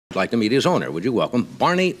I'd like to meet his owner. Would you welcome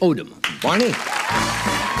Barney Odum? Barney?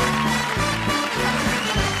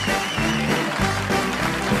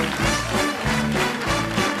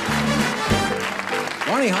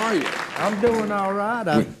 Barney, how are you? I'm doing all right.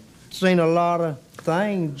 I've seen a lot of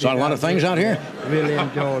things. Saw a lot of things out here? Really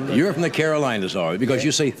enjoyed it. You're from the Carolinas, all right, because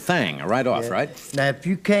you say thang right off, right? Now, if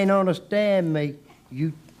you can't understand me,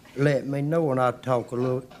 you let me know and I'll try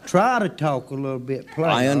to talk a little bit plain.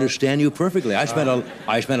 I understand you perfectly. I spent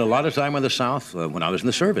a lot of time in the South when I was in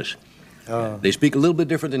the service. They speak a little bit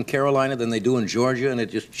different in Carolina than they do in Georgia, and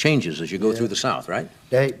it just changes as you go through the South, right?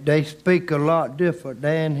 They speak a lot different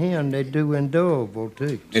down here than they do in Doveville,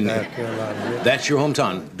 too. South Carolina. That's your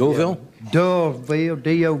hometown, Doveville? Yeah. Doveville,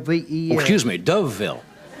 D-O-V-E-L. Oh, excuse me, Doveville.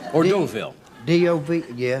 Or Doveville. D-O-V,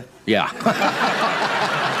 yeah. Yeah.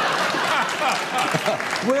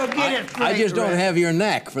 We'll get it straight. I just don't have your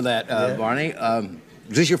knack for that, Barney.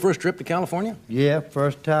 Is this your first trip to California? Yeah,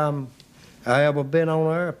 first time I ever been on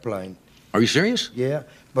an airplane. Are you serious? Yeah,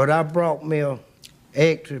 but I brought me a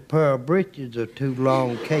extra pair of breeches or two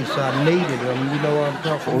long in case I needed them. You know what I'm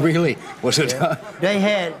talking about? Really? Was it? Yeah. They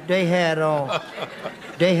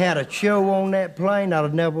had a show on that plane. I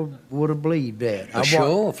never would have believed that. A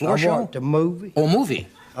show? A floor show? I watched a movie. Oh, movie?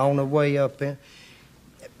 On the way up there.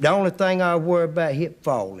 The only thing I worry about hip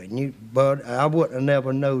falling, but I wouldn't have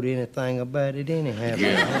never known anything about it anyhow.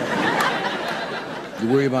 Yeah. You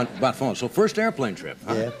worry about falling. So first airplane trip,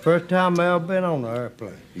 huh? Yeah, first time I ever been on an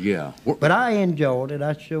airplane. Yeah. But I enjoyed it.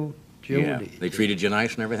 I sure did. They treated you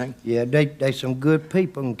nice and everything? Yeah, they some good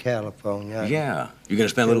people in California. Yeah. You gonna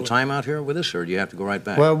spend a little time out here with us, or do you have to go right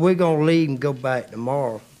back? Well, we're gonna leave and go back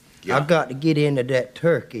tomorrow. Yeah. I got to get into that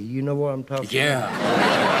turkey. You know what I'm talking about? Yeah.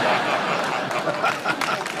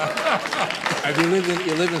 Have you lived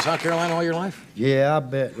in South Carolina all your life? Yeah, I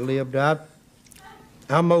bet lived.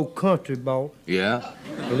 I'm old country boy. Yeah.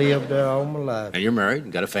 Lived there all my life. And you're married?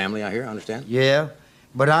 You got a family out here, I understand? Yeah,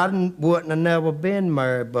 but I wouldn't have never been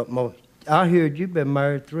married. But I heard you've been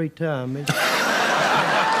married 3 times.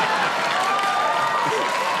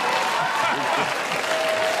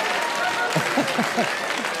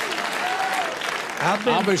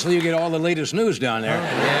 Obviously, you get all the latest news down there.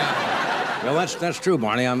 Yeah. Well, that's true,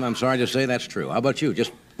 Barney. I'm sorry to say that's true. How about you?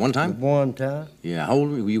 Just one time? One time. Yeah. How old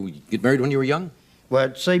were you? You get married when you were young?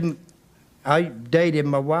 Well, see, I dated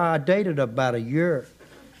my wife. I dated her about a year.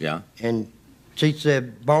 Yeah. And she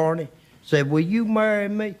said, Barney, will you marry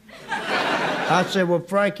me? I said, well,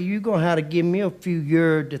 Frankie, you're going to have to give me a few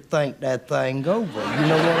years to think that thing over. You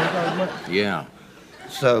know what I'm talking about? Yeah.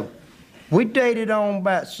 So we dated on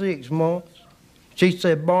about 6 months. She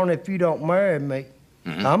said, Barney, if you don't marry me,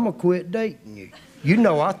 I'm going to quit dating you. You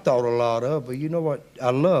know I thought a lot of her. You know what? I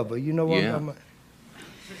love her. You know what I'm talking about?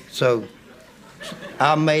 So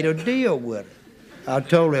I made a deal with her. I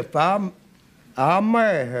told her if I'll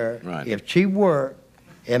marry her if she worked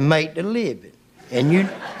and make the living.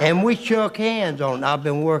 And we shook hands on it. I've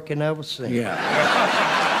been working ever since. Yeah.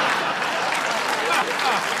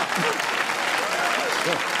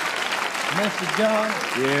 Mr. John?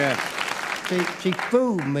 Yeah. She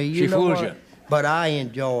fooled me. She fooled you. But I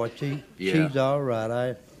enjoy it. She's all right.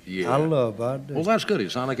 I love her. I do. Well, that's good. You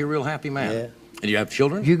sound like you're a real happy man. Yeah. And you have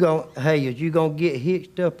children? Is you gonna get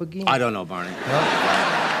hitched up again? I don't know, Barney.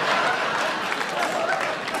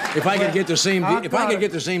 If I could get the same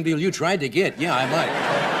deal you tried to get, yeah, I might.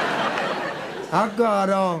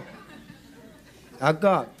 I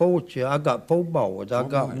got 4 children. I got 4 boys. I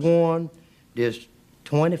got one that's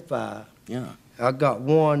 25. Yeah. I got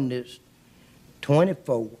one that's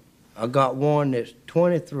 24. I got one that's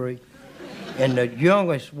 23, and the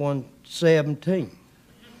youngest one, 17.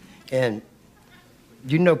 And,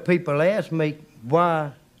 you know, people ask me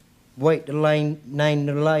why wait to name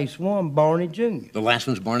the last one Barney Jr. The last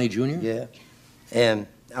one's Barney Jr.? Yeah. And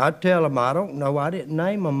I tell them I don't know. I didn't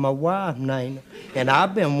name them. My wife named them. And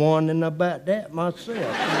I've been wondering about that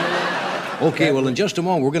myself. Okay, well, in just a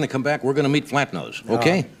moment, we're going to come back. We're going to meet Flatnose,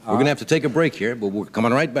 okay? We're going to have to take a break here, but we're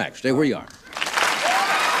coming right back. Stay where you are.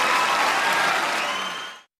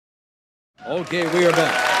 Okay, we are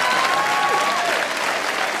back.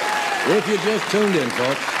 If you just tuned in,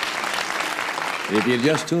 folks, if you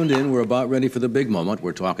just tuned in, we're about ready for the big moment.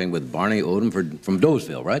 We're talking with Barney Odum from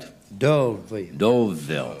Doveville, right? Doveville.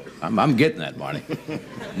 Doveville. I'm getting that, Barney.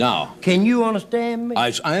 Now. Can you understand me?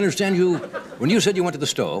 I understand you. When you said you went to the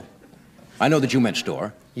store, I know that you meant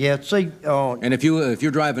store. Yeah, see. And if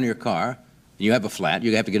you're driving your car and you have a flat,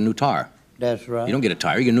 you have to get a new tire. That's right. You don't get a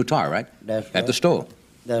tire, you get a new tire, right? That's right. At the store.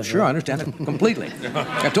 That's sure, right. I understand it completely.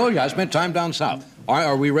 I told you, I spent time down south.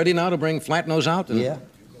 Are we ready now to bring Flatnose out? Yeah.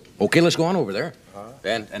 Okay, let's go on over there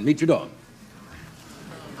and meet your dog.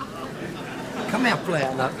 Come here,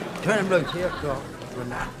 Flatnose. Turn him loose. Here,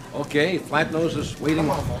 Carson. Okay, Flatnose is waiting. Come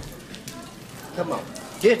on, man. Come on.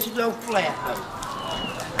 This is old Flatnose.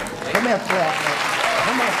 Come here, Flatnose.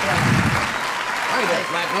 Come on, Flatnose. Hi there,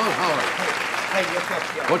 Flatnose. How are you? Hey, look up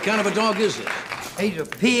here. What kind of a dog is this? He's a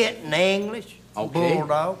pit in English. Okay.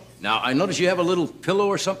 Bulldog. Now, I notice you have a little pillow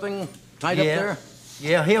or something tied up there.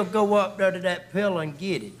 Yeah, he'll go up there to that pillow and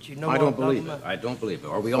get it. You know I what don't I'm talking believe it. about? I don't believe it.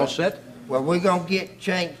 Are we all set? Well, we're gonna get a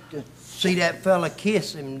chance to see that fella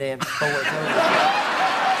kiss him then before it's over.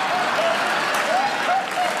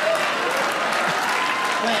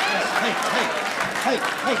 Flatnose, hey,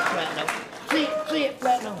 Flatnose. See it,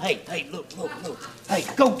 Flatnose? Hey, look. Hey,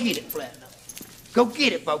 go get it, Flatnose. Go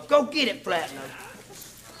get it, Bo. Go get it, Flatnose.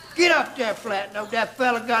 Get up there, Flatnose. That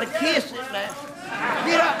fella gotta kiss it now.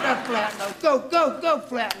 Get up there, Flatnose. Go,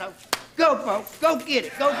 Flatnose. Go, Bo. Go get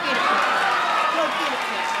it. Go get it, Flatnose. Go get it,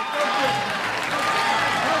 Flatnose. Go get it.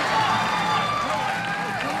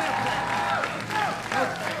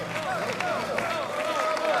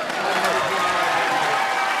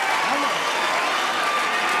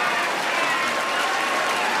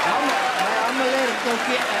 I'm gonna let him go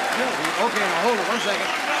get that pillow. Okay, now hold it 1 second.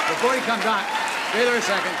 Before he comes on, stay there a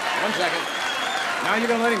second. 1 second. Now you're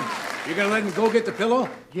gonna let him go get the pillow?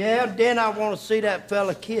 Yeah, then I want to see that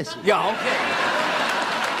fella kiss him. Yeah, okay.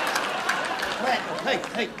 Flatnose,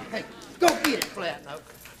 hey. Go get it, Flatnose.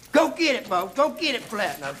 Go get it, Bo. Go get it,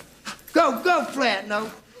 Flatnose. Go,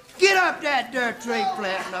 Flatnose. Get up that dirt tree,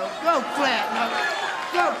 Flatnose. Go, Flatnose.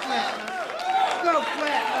 Go, Flatnose. Go,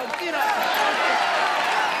 Flatnose. Get up there.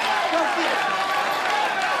 Go get it, Flatnose.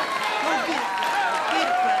 Go get it, Flatnose. Get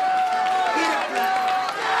it, Flatnose. Get it, Flatnose.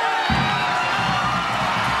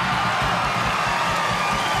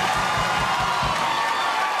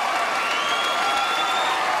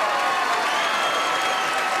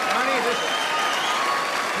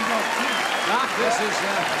 Doc, this is,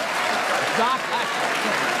 Doc,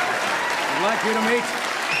 I'd like you to meet...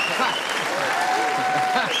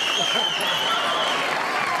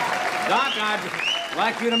 Doc, I'd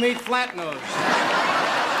like you to meet Flatnose.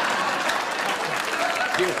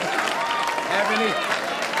 Do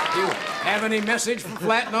you have any message from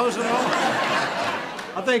Flatnose at all?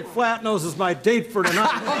 I think Flatnose is my date for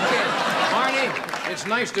tonight. Okay. Barney, it's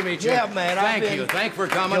nice to meet you. Yeah, man, Thank you. Thanks for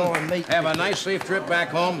coming. meeting Have a you. nice, safe trip back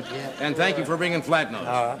home. Yeah. And thank you for bringing Flatnose.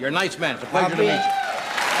 All right. You're a nice man. It's a pleasure to meet you.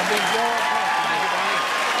 I've been enjoying